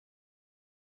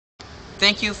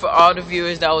thank you for all the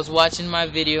viewers that was watching my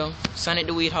video. Sonic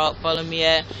the Weed Hawk. Follow me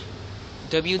at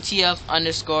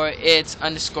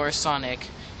WTF_it's_Sonic.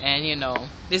 And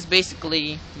this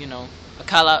basically, a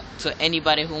call out to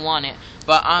anybody who want it.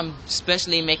 But I'm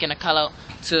especially making a call out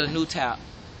to New Tap.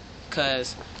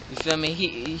 Cause you feel me?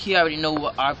 He already know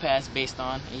what our path's based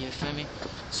on, and you feel me?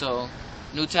 So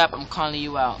New Tap, I'm calling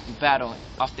you out. Battle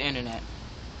off the internet.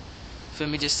 Feel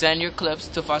me? Just send your clips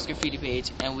to Fox Graffiti page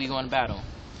and we gonna battle.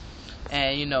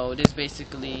 And this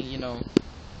basically,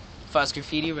 Fox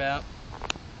Graffiti rap.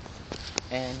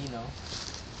 And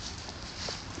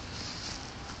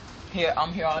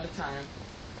I'm here all the time.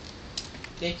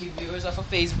 Thank you viewers off of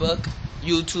Facebook,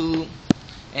 YouTube,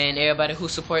 and everybody who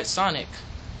supports Sonic.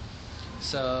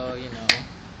 So,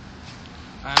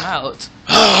 I'm out.